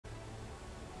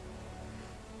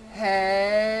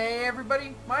Hey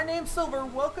everybody, my name's Silver,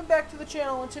 welcome back to the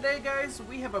channel, and today guys,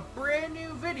 we have a brand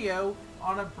new video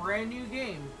on a brand new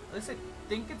game. At least I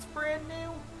think it's brand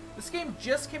new. This game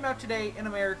just came out today in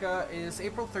America. It is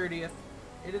April 30th.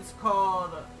 It is called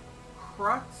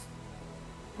Kurtzpel.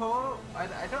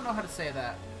 I don't know how to say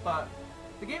that, but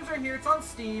the game's right here, it's on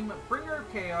Steam, Bringer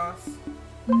of Chaos.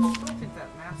 I still think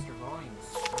that master volume is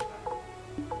so bad.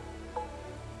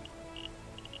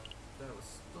 That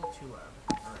was still too loud.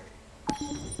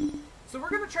 So we're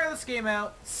gonna try this game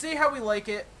out, see how we like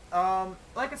it.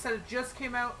 Like I said, it just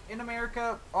came out in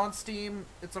America on Steam.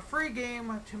 It's a free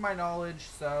game to my knowledge,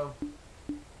 so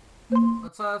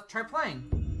let's try playing.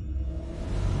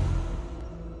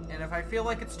 And if I feel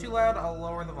like it's too loud, I'll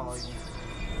lower the volume.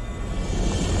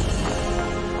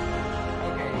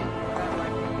 Okay, that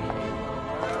might be a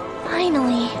little loud.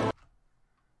 Finally.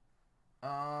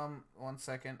 One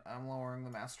second, I'm lowering the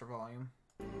master volume.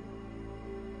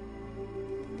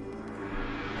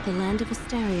 The land of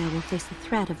Asteria will face the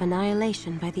threat of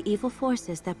annihilation by the evil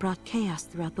forces that brought chaos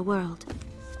throughout the world.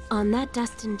 On that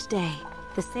destined day,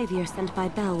 the savior sent by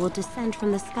Bel will descend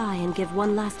from the sky and give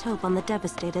one last hope on the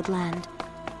devastated land.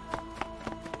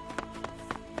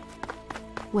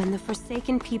 When the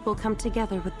forsaken people come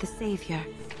together with the savior,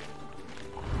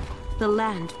 the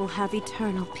land will have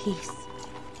eternal peace.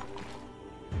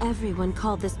 Everyone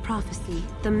called this prophecy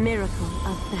the miracle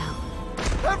of Bel.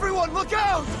 Everyone, look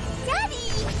out! Daddy!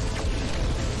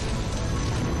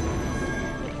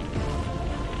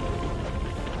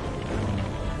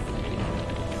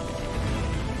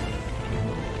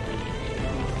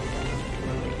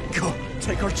 Go,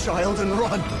 take our child and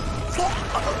run!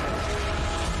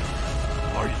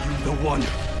 Are you the one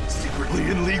secretly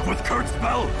in league with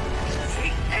Kurtzpel? He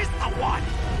is the one!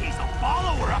 He's a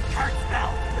follower of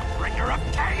Kurtzpel, the bringer of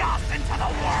chaos into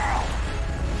the world!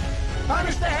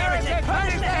 Punish the heretic!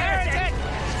 Punish the heretic!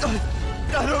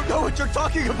 I don't know what you're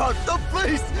talking about! No,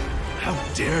 please! How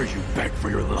dare you beg for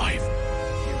your life!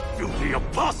 You filthy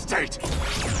apostate! No,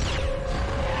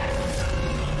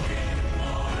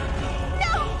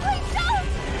 please don't!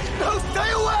 No,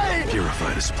 stay away!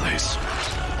 Purify this place.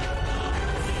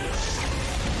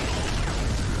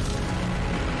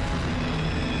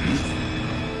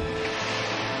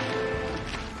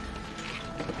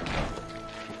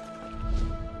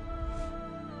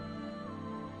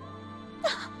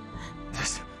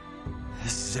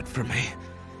 This is it for me.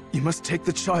 You must take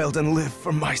the child and live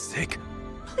for my sake.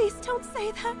 Please don't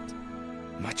say that.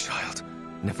 My child,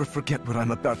 never forget what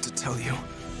I'm about to tell you.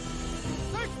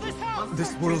 Search this house!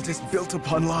 This world is built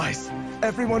upon lies.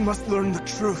 Everyone must learn the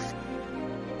truth.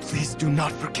 Please do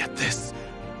not forget this.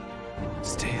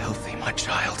 Stay healthy, my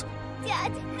child.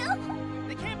 Dad, no!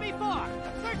 They can't be far!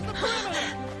 Search the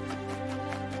perimeter!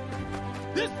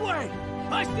 This way!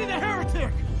 I see the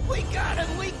heretic! We got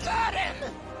him! We got him!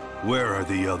 Where are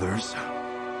the others?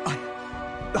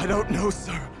 I don't know,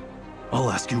 sir. I'll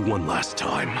ask you one last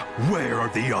time. Where are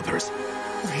the others?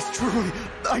 Please, truly,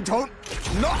 I don't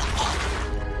know.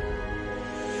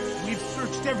 We've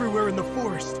searched everywhere in the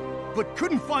forest, but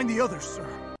couldn't find the others, sir.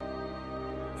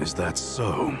 Is that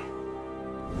so?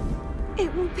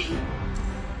 It will be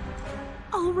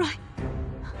all right.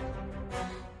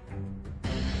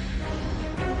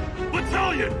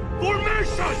 Battalion!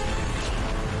 Formation!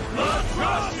 Let's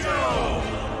rush you!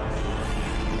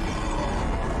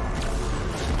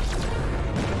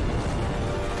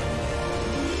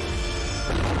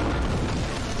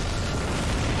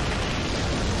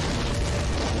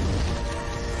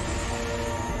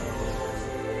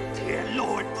 Dear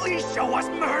Lord, please show us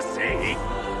mercy!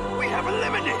 We have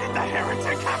eliminated the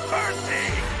heretic, have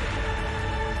mercy!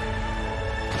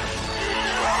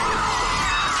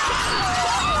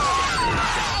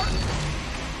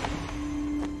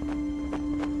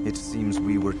 It seems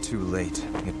we were too late.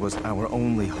 It was our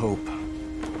only hope.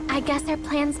 I guess our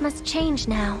plans must change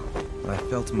now. I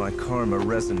felt my karma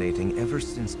resonating ever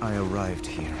since I arrived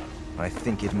here. I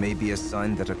think it may be a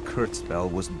sign that a Kurtzpel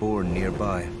was born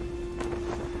nearby.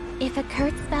 If a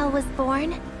Kurtzpel was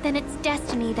born, then it's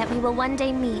destiny that we will one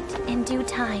day meet in due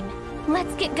time.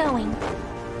 Let's get going.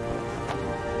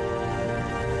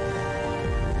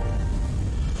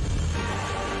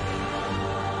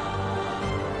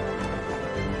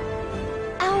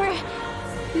 Our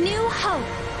new hope.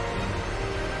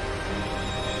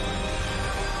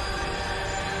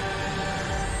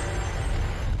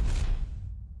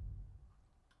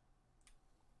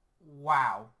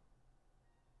 Wow.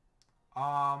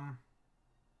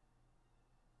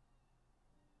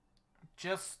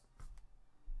 Just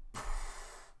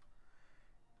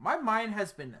my mind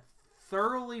has been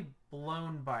thoroughly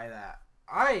blown by that.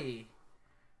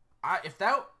 If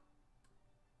that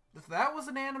If that was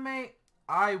an anime,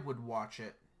 I would watch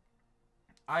it.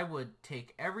 I would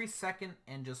take every second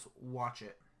and just watch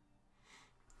it.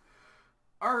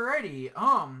 Alrighty,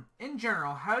 in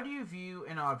general, how do you view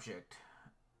an object?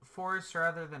 Forest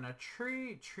rather than a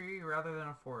tree, tree rather than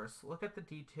a forest. Look at the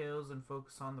details and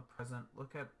focus on the present.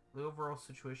 Look at the overall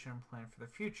situation and plan for the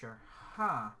future.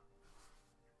 Huh.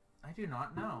 I do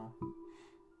not know.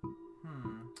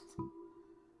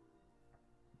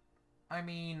 I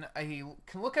mean, I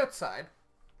can look outside.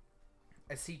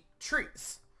 I see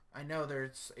trees. I know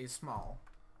there's a small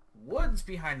woods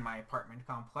behind my apartment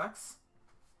complex.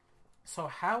 So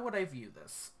how would I view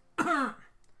this?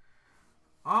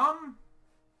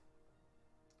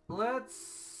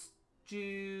 Let's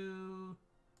do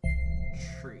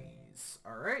trees.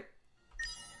 Alright.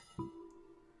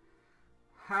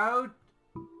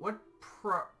 What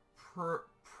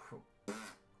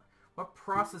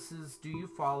processes do you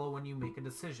follow when you make a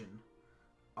decision?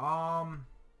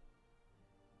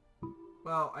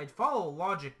 Well, I'd follow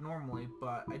logic normally,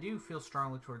 but I do feel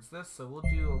strongly towards this, so we'll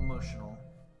do emotional.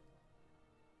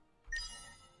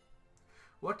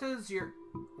 Where does your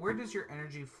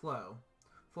energy flow?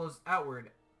 Flows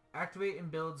outward. Activate and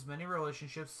builds many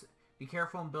relationships. Be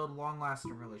careful and build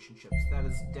long-lasting relationships. That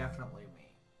is definitely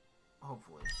me.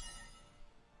 Hopefully.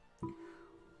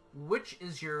 Which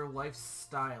is your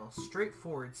lifestyle?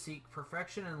 Straightforward. Seek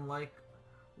perfection and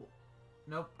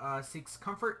seeks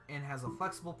comfort and has a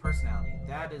flexible personality.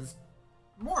 That is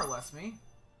more or less me.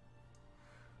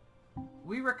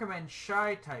 We recommend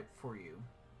shy type for you.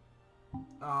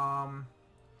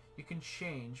 You can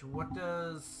change. What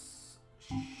does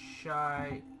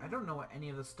shy... I don't know what any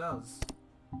of this does.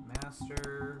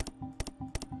 Master...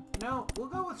 No, we'll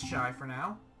go with shy for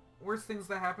now. Worst things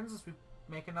that happens is we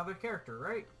make another character,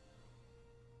 right?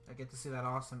 I get to see that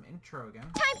awesome intro again.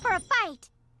 Time for a fight!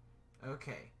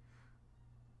 Okay.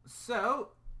 So,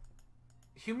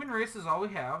 human race is all we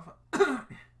have.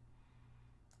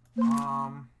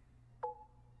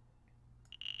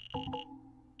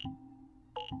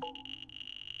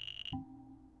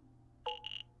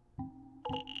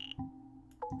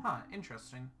 Huh,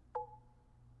 interesting.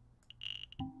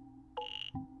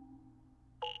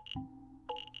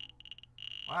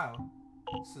 Wow.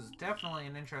 This is definitely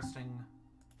an interesting...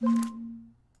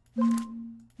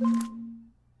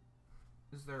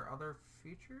 Is there other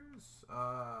features?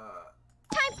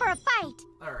 Time for a fight!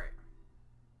 Alright.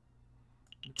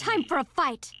 Time for a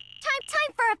fight!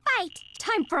 Time for a fight!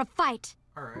 Time for a fight!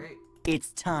 Alright.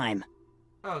 It's time.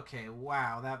 Okay,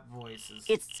 wow, that voice is...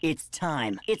 It's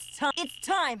time. It's time. It's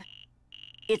time.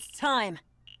 It's time.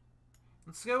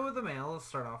 Let's go with the male, let's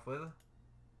start off with.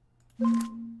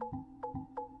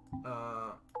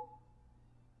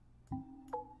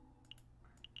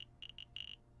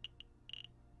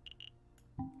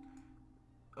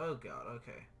 Oh god,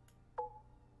 okay.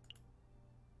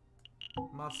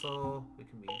 Muscle, we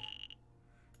can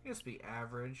just be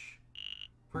average.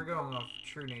 If we're going off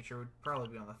true nature, would probably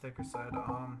be on the thicker side.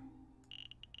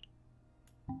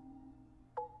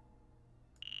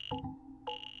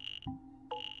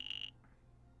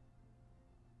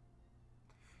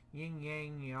 Yin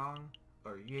yang yang,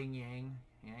 or yin yang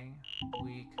yang,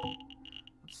 weak.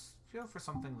 Let's go for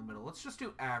something in the middle. Let's just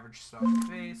do average stuff.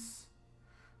 Face.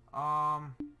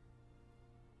 Wow,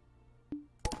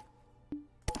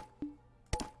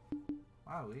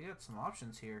 we got some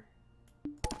options here.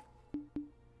 Let's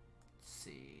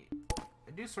see.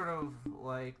 I do sort of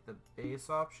like the base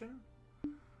option.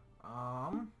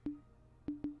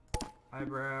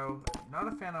 Eyebrow. Not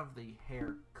a fan of the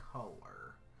hair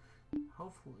color.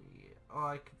 Hopefully... Oh,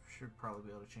 I should probably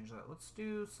be able to change that. Let's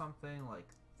do something like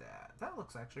that. That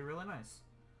looks actually really nice.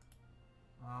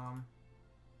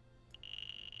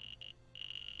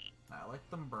 I like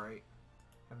them bright.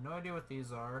 Have no idea what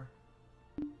these are.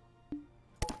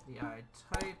 The eye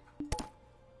type.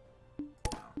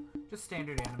 No. Just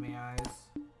standard anime eyes.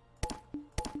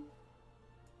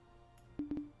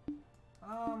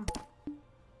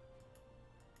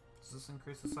 Does this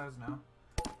increase the size? No.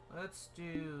 Let's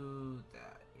do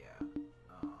that, yeah.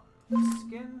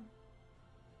 Skin.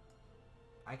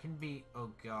 I can be...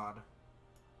 Oh god.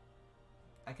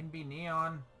 I can be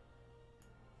neon.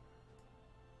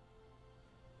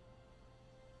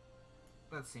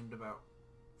 That seemed about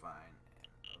fine.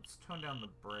 Let's tone down the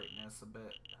brightness a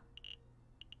bit.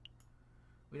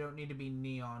 We don't need to be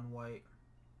neon white.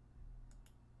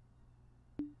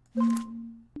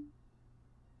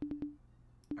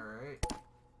 Alright.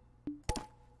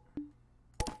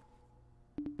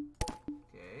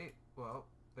 Okay, well,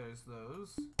 there's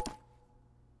those.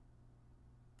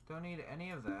 Don't need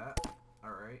any of that.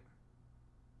 Alright.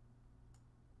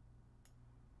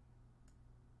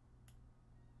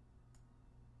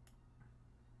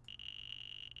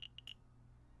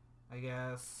 I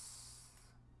guess.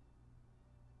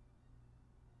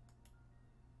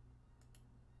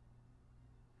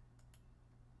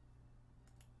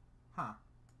 Huh.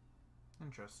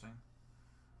 Interesting.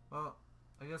 Well,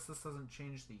 I guess this doesn't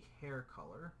change the hair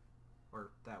color.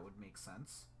 Or that would make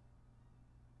sense.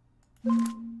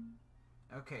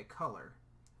 Okay, color.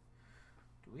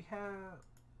 Do we have...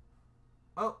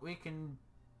 Oh, we can...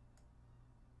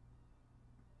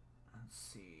 Let's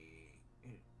see...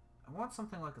 I want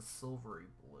something like a silvery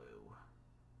blue.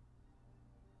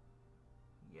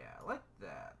 Yeah, I like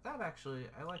that. That actually...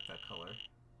 I like that color.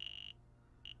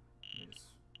 Just...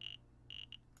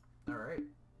 Alright.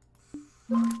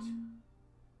 Front.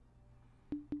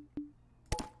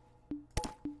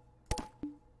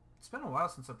 It's been a while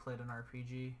since I played an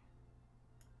RPG.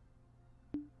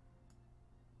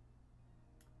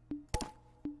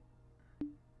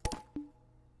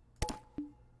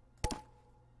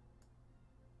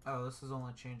 Oh, this is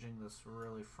only changing this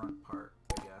really front part,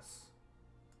 I guess.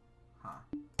 Huh.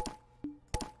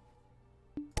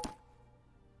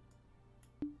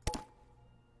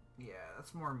 Yeah,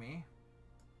 that's more me.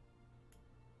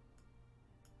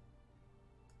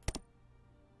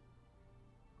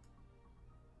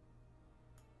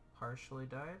 Partially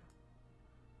dyed?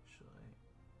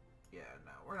 Yeah,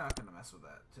 no, we're not gonna mess with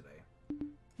that today.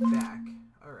 Back.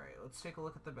 Alright, let's take a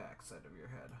look at the back side of your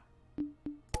head.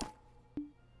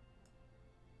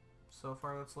 So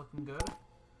far, that's looking good.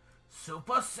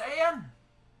 Super Saiyan!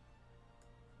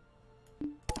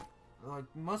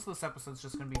 Like, most of this episode's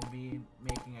just gonna be me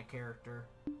making a character.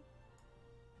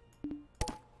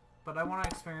 But I want to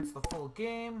experience the full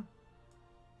game.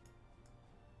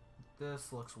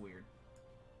 This looks weird.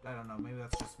 I don't know, maybe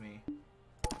that's just me.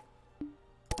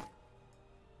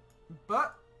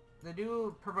 But, they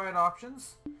do provide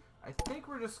options. I think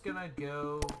we're just gonna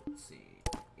go... Let's see.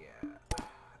 Yeah.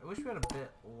 I wish we had a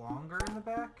bit longer in the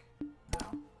back.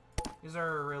 No. These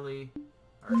are really...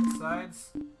 Alright,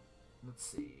 sides. Let's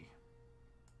see.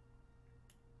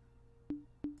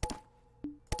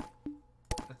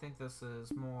 I think this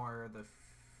is more the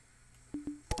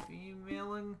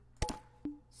femaling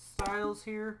styles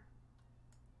here.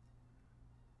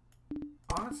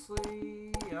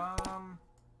 Honestly, yeah,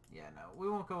 no, we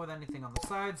won't go with anything on the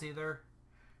sides either.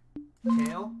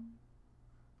 Tail.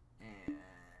 And...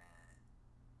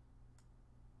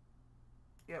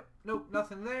 Yep, nope,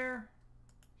 nothing there.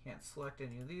 Can't select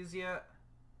any of these yet.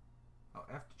 Oh,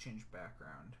 I have to change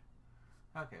background.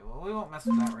 Okay, well, we won't mess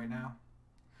with that right now.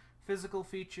 Physical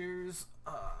features,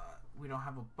 we don't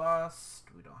have a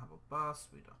bust, we don't have a bust,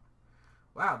 we don't...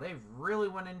 Wow, they've really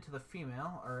went into the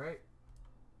female, alright.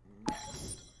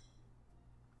 Next.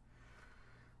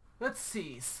 Let's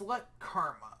see, select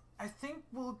Karma. I think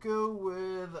we'll go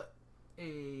with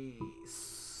a...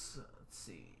 Let's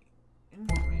see,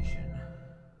 information.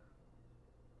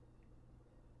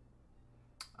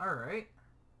 Alright.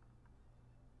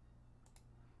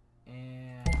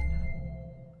 And...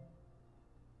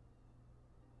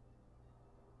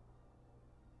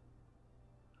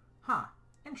 Huh,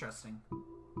 interesting.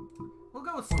 We'll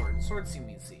go with sword. Sword seem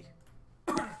easy.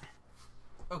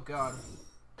 Oh god.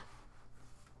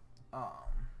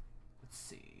 Let's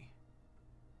see.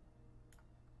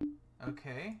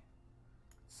 Okay.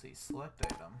 Let's see, select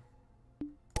item.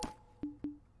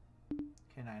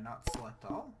 Can I not select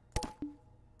all?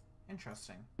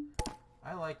 Interesting.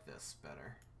 I like this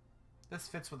better. This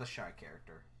fits with a shy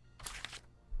character.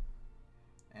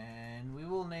 And we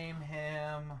will name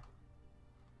him...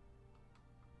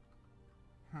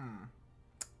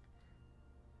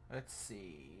 Let's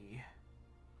see.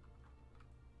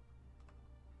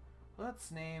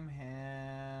 Let's name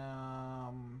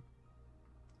him...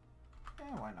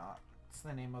 why not? It's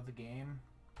the name of the game.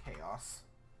 Chaos.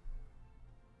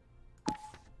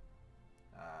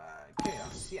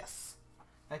 Chaos, yes.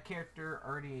 That character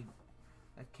already...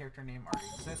 That character name already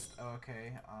exists. Oh,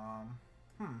 okay,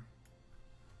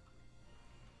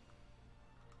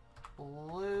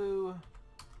 Blue...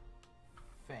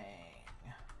 Fang.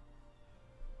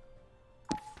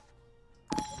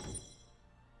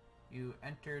 You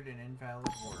entered an invalid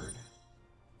word.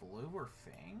 Blue or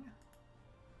Fang?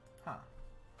 Huh.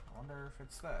 I wonder if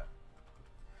it's that.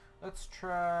 Let's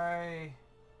try...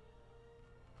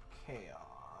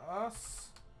 Chaos...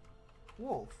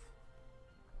 Wolf.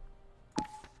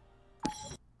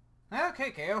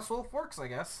 Okay, Chaos Wolf works, I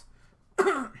guess.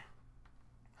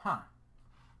 Huh.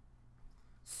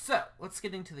 So, let's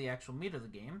get into the actual meat of the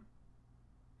game.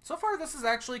 So far, this has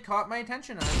actually caught my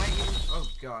attention, and I might even... Oh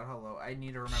god, hello. I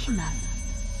need to remember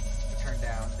to turn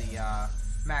down the,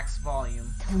 max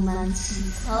volume.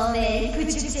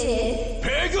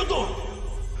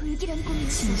 불길한 꿈이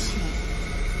진실을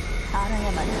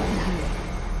알아야만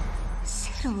하는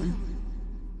새로운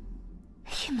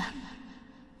희망.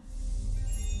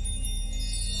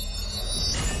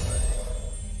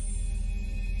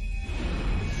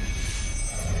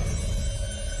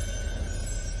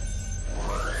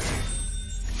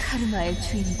 카르마의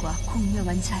주인과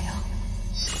공명한 자여.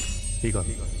 이건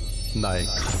나의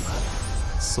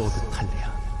카르마, 소드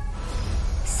탈리아.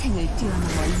 생을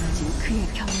뛰어넘어 이어진 그의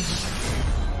경험이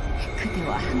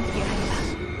그대와 함께하리라.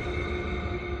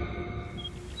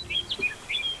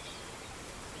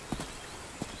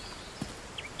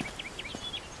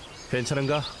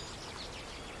 괜찮은가?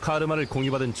 카르마를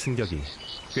공유받은 충격이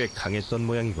꽤 강했던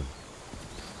모양이군.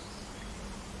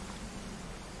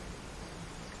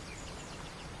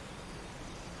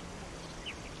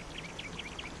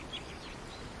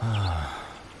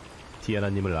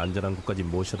 디아나님을 안전한 곳까지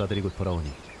모셔다 드리고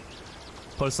돌아오니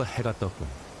벌써 해가 떴군.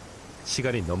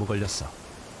 시간이 너무 걸렸어.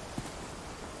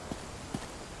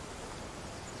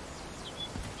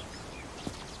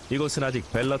 이곳은 아직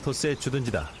벨라토스의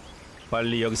주둔지다.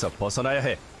 빨리 여기서 벗어나야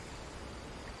해.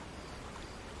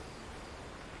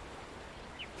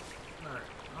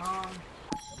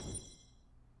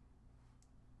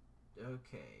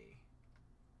 Okay.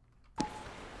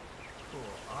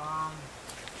 Cool.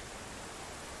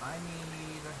 I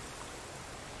need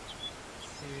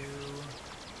to...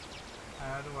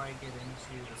 How do I get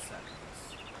into the settings?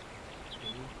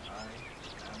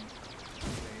 I-M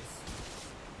space.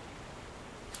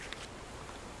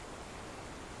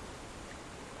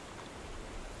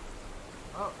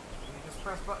 Oh, we just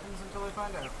press buttons until we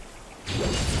find out.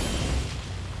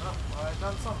 Oh, well, I've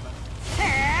done something.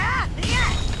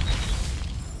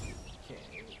 Okay.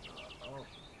 Oh,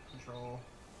 control.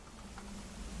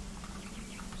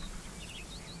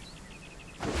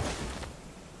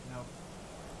 Nope.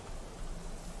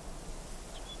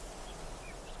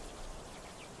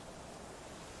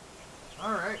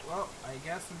 Alright, well, I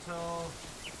guess until...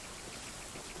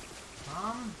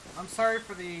 I'm sorry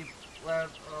for the...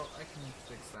 Oh, I can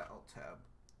fix that Alt-Tab.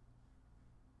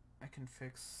 I can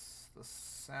fix the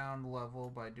sound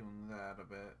level by doing that a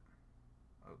bit.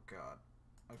 Oh god.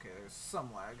 Okay, there's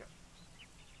some lag.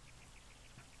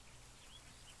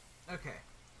 Okay.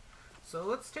 So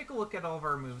let's take a look at all of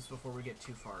our moves before we get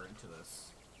too far into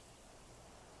this.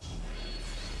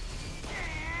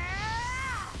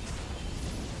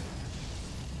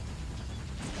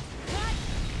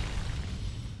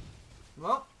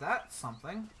 Well, that's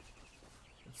something.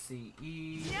 Let's see,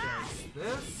 E does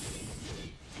this.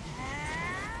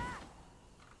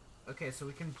 Okay, so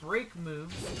we can break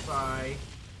moves by...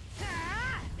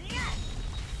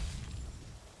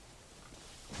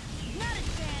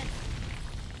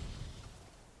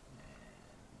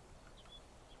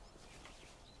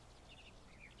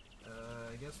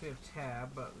 I guess we have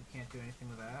tab, but we can't do anything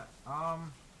with that.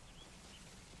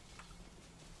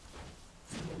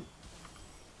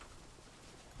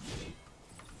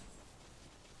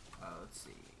 Let's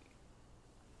see.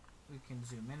 We can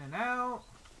zoom in and out.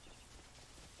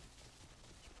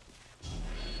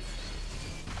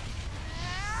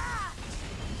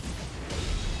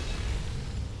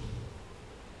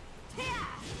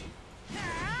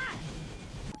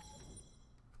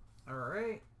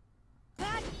 Alright.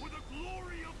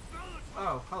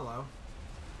 Oh, hello.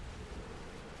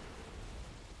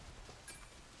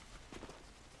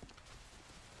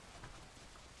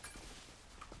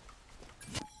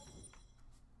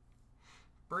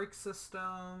 Brake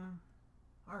system.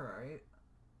 Alright.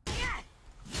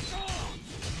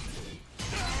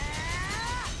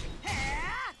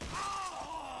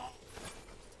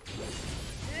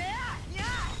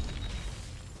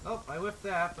 Oh, I whiffed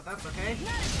that, but that's okay.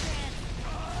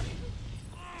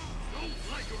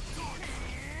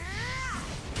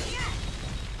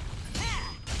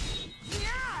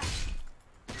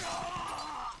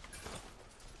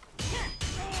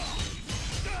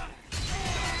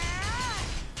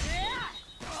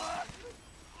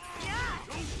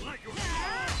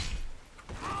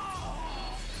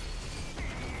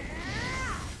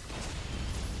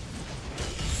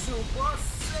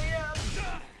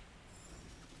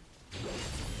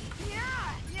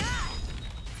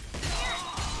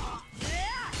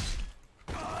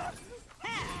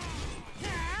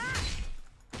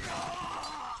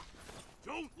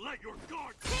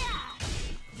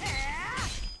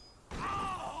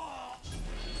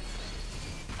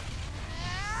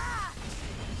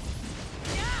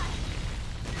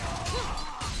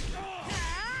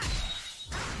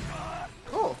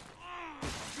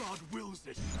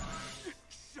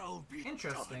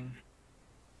 Interesting.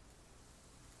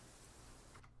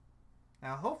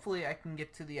 Now, hopefully, I can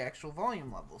get to the actual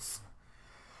volume levels.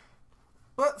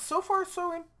 But so far,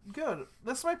 so good.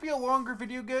 This might be a longer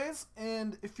video, guys,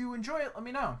 and if you enjoy it, let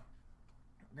me know.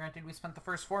 Granted, we spent the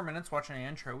first 4 minutes watching an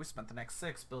intro. We spent the next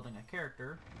 6 building a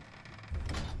character.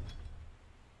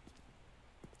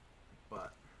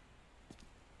 But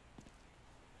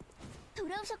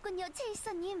돌아오셨군요,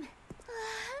 체이서님. 와,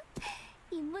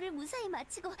 임무를 무사히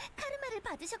마치고 카르마를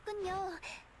받으셨군요.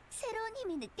 새로운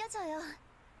힘이 느껴져요.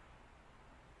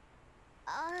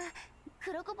 아,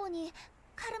 그러고 보니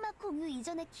카르마 공유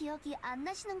이전의 기억이 안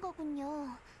나시는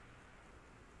거군요.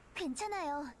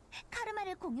 괜찮아요.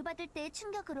 카르마를 공유받을 때의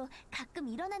충격으로 가끔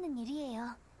일어나는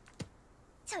일이에요.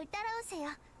 절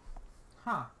따라오세요.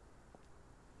 Huh.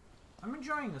 I'm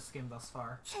enjoying this game thus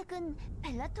far. 최근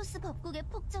벨라토스 법국의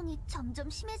폭정이 점점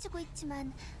심해지고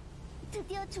있지만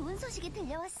드디어 좋은 소식이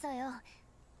들려왔어요.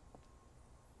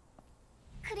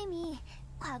 크림이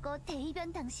과거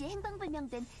대이변 당시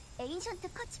행방불명된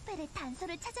에인션트 커츠펠의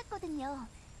단서를 찾았거든요.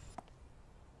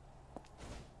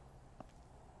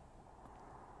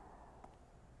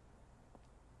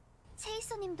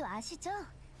 체이서님도 아시죠?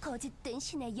 거짓된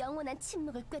신의 영원한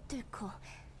침묵을 꿰뚫고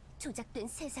조작된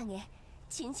세상에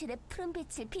진실의 푸른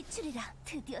빛을 비추리라.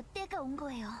 드디어 때가 온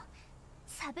거예요.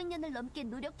 400년을 넘게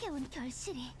노력해온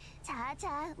결실이.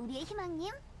 자, 우리의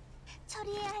희망님.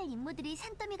 처리해야 할 임무들이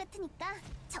산더미 같으니까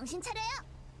정신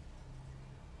차려요.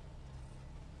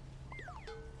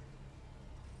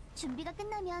 준비가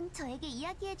끝나면 저에게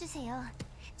이야기해주세요.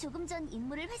 조금 전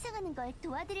임무를 회상하는 걸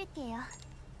도와드릴게요.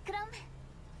 그럼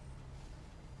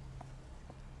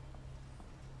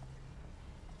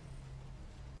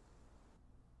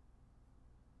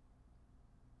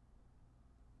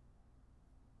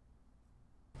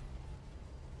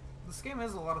This game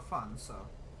is a lot of fun, so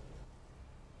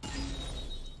let's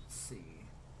see.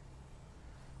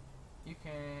 You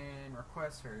can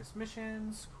request various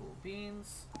missions, cool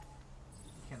beans.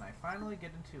 Can I finally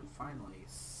get into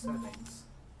settings?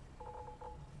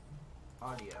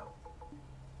 Audio.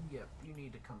 Yep, you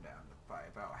need to come down by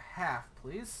about half,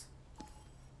 please.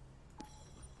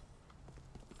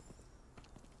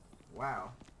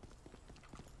 Wow.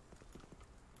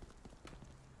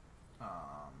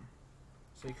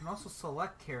 So you can also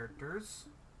select characters.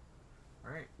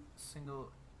 Alright,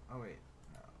 single... Oh wait,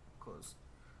 no, close.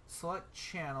 Select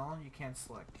channel, you can't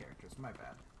select characters, my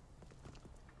bad.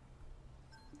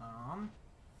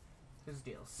 There's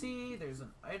DLC, there's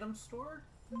an item store.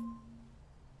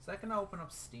 Is that gonna open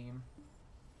up Steam?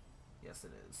 Yes,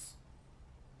 it is.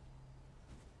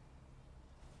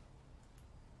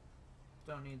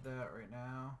 Don't need that right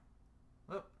now.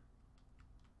 Oh.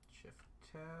 Shift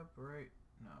tab, right?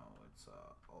 No, it's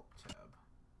Alt tab.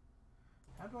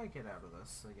 How do I get out of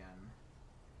this again?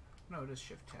 No, it is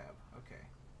Shift tab.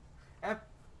 Okay.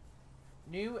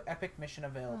 New epic mission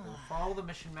available. Follow the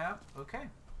mission map. Okay.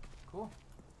 Cool.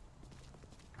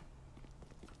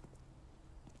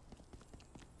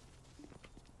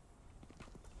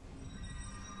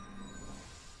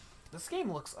 This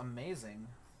game looks amazing.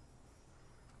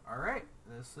 Alright,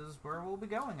 this is where we'll be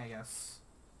going, I guess.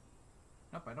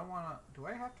 Nope, I don't want to... Do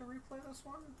I have to replay this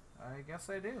one? I guess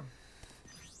I do.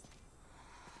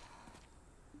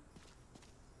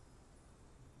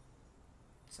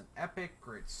 It's an epic,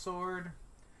 great sword.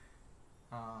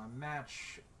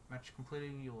 Match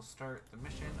completed, you will start the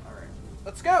mission. Alright,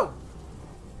 let's go!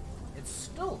 It's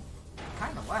still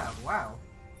kind of loud, wow.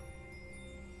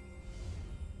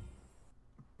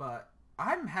 But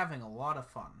I'm having a lot of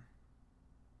fun.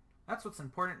 That's what's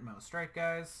important most, right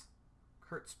guys?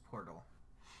 Kurtzpel.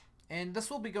 And this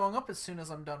will be going up as soon as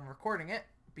I'm done recording it,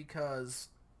 because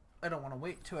I don't want to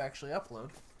wait to actually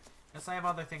upload. Yes, I have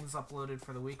other things uploaded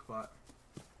for the week, but...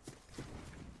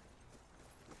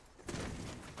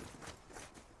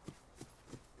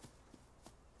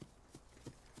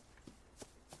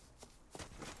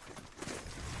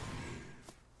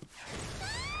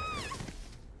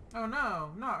 Oh no,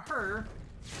 not her!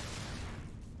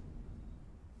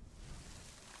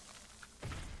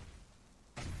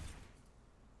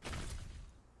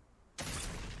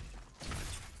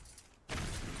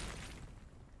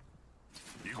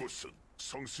 이곳은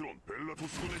성스러운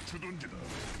벨라토스군의 주둔지다.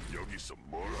 여기서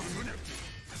뭘 하는 거냐?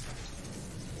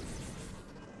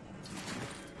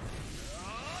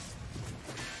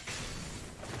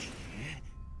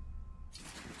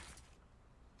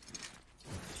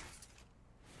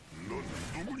 넌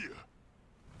누구냐?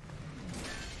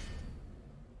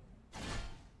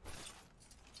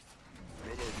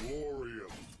 For the glory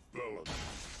of Bellator.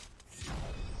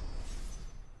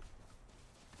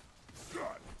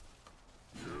 God!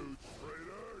 You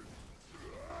traitors!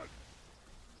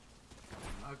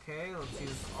 Okay, let's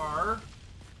use R.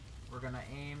 gonna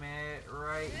aim it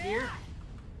right here.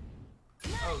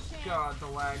 Oh god, the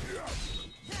lag.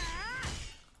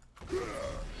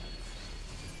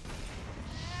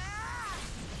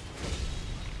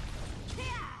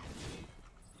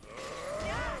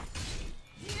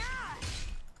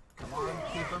 Come on,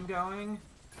 keep him going.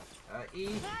 E.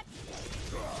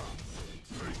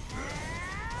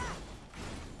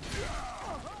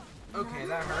 Okay,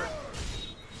 that hurt.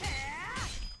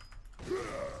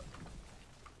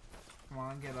 Come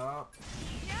on, get up.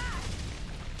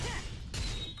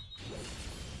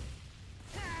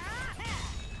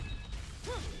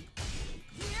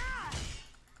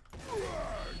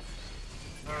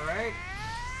 Alright.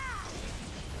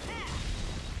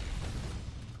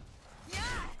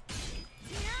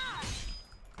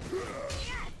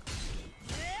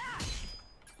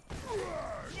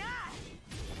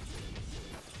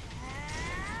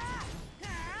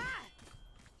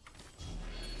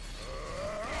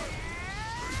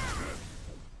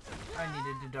 I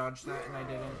needed to dodge that and I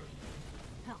didn't.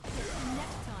 I'll get you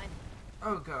next time.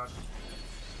 Oh god.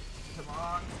 Come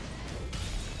on.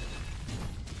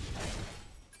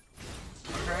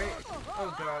 Okay.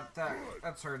 Oh god,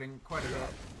 that's hurting quite a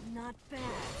bit. Not bad.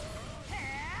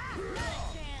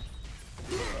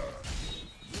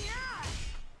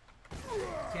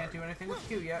 Can't do anything with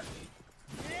Q yet.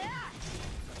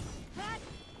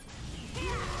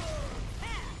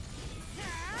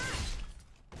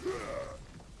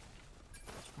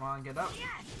 Come on, get up.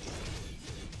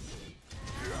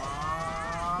 Come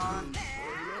on.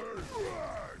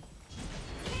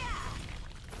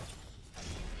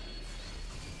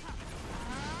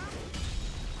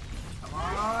 Come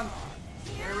on.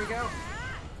 There we go.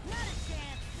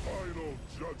 Final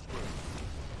judgment.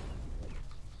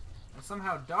 I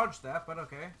somehow dodged that, but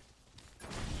okay.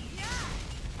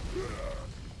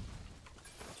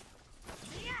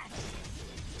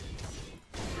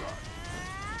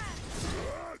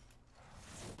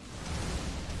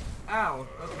 Ow,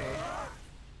 okay.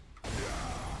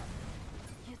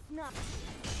 It's not.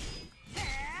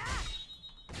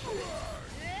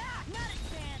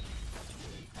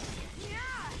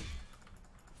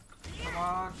 Come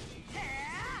on.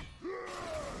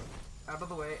 Out of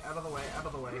the way, out of the way, out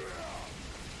of the way.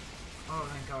 Oh,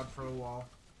 thank God for a wall.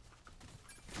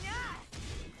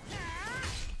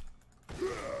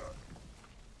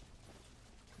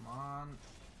 Come on.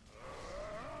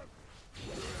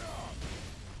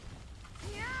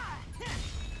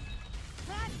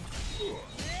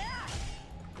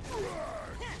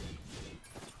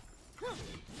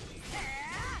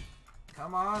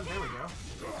 Come on, there we go.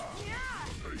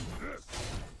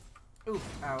 Ooh,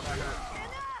 ow, that hurt.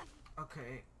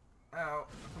 Okay. Ow.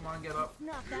 Come on, get up.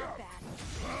 Not that bad.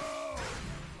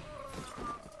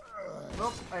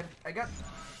 Well,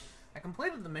 I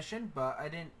completed the mission, but I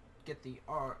didn't get the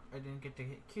R. I didn't get to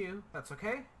hit Q. That's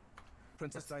okay.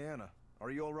 Princess Diana, are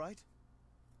you all right?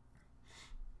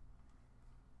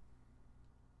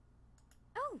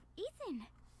 Oh, Ethan!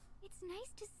 It's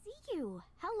nice to see you.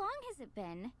 How long has it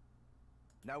been?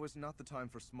 Now is not the time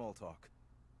for small talk.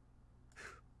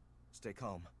 Stay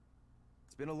calm.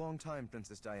 It's been a long time,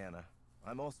 Princess Diana.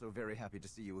 I'm also very happy to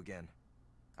see you again.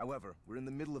 However, we're in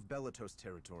the middle of Bellatos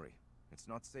territory. It's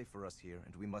not safe for us here,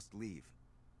 and we must leave.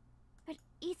 But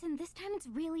Ethan, this time it's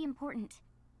really important.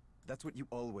 That's what you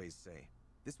always say.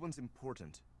 This one's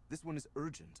important. This one is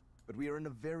urgent. But we are in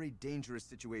a very dangerous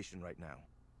situation right now.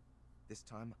 This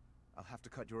time, I'll have to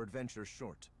cut your adventure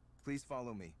short. Please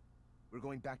follow me. We're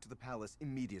going back to the palace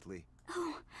immediately.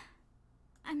 Oh,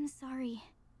 I'm sorry.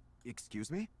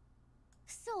 Excuse me?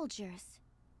 Soldiers.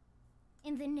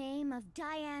 In the name of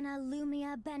Diana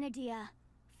Lumia Benedia,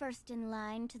 first in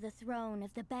line to the throne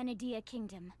of the Benedia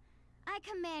Kingdom, I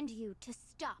command you to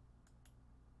stop.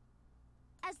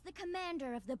 As the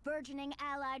commander of the burgeoning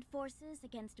allied forces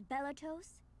against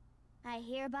Bellatos, I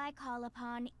hereby call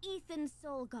upon Ethan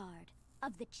Solgard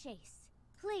of the Chase.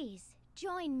 Please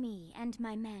join me and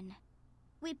my men.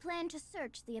 We plan to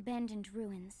search the abandoned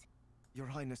ruins. Your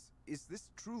Highness, is this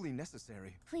truly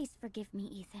necessary? Please forgive me,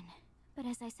 Ethan. But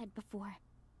as I said before,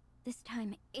 this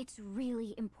time it's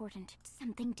really important.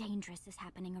 Something dangerous is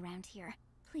happening around here.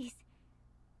 Please,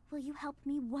 will you help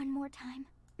me one more time?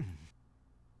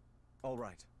 All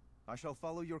right. I shall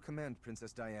follow your command,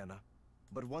 Princess Diana.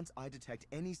 But once I detect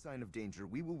any sign of danger,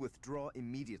 we will withdraw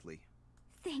immediately.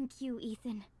 Thank you,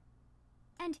 Ethan.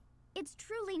 And it's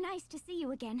truly nice to see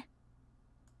you again.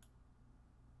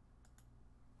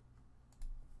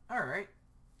 Alright.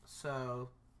 So,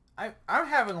 I'm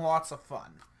having lots of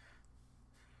fun.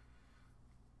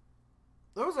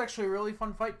 That was actually a really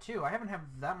fun fight, too. I haven't had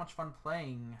that much fun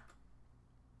playing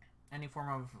any form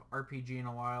of RPG in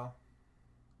a while.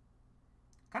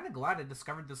 Kind of glad I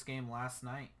discovered this game last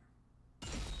night.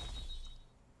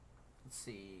 Let's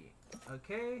see.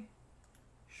 Okay.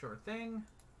 Sure thing.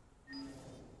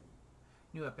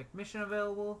 New epic mission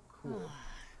available. Cool.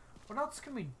 What else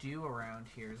can we do around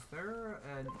here? Is there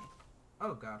an...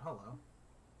 Oh god, hello.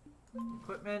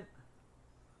 Equipment.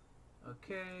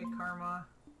 Okay, karma.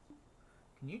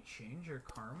 Can you change your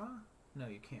karma? No,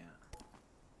 you can't.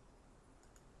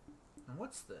 And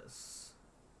what's this?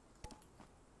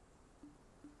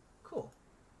 Cool.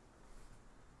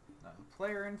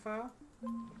 Player info.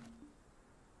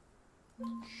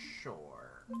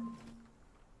 Sure.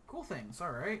 Cool things,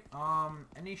 alright.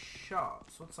 Any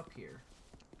shops? What's up here?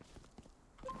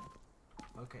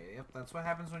 Okay, yep, that's what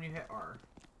happens when you hit R.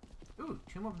 Ooh,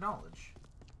 Tomb of Knowledge.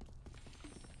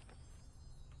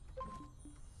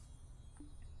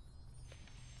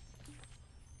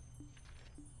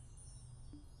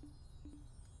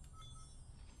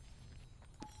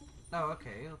 Oh,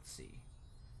 okay, let's see.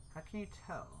 How can you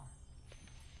tell?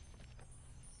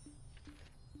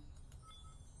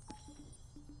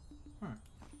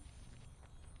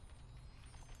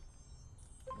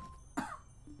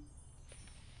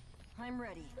 I'm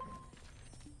ready.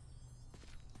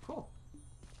 Cool.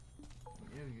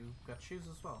 Yeah, you got shoes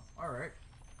as well. Alright.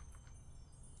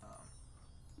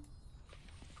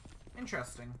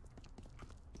 Interesting.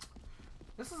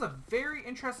 This is a very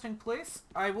interesting place.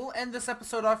 I will end this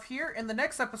episode off here. In the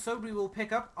next episode, we will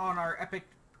pick up on our epic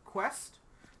quest.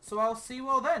 So I'll see you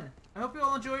all then. I hope you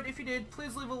all enjoyed. If you did,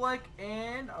 please leave a like,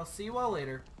 and I'll see you all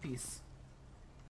later. Peace.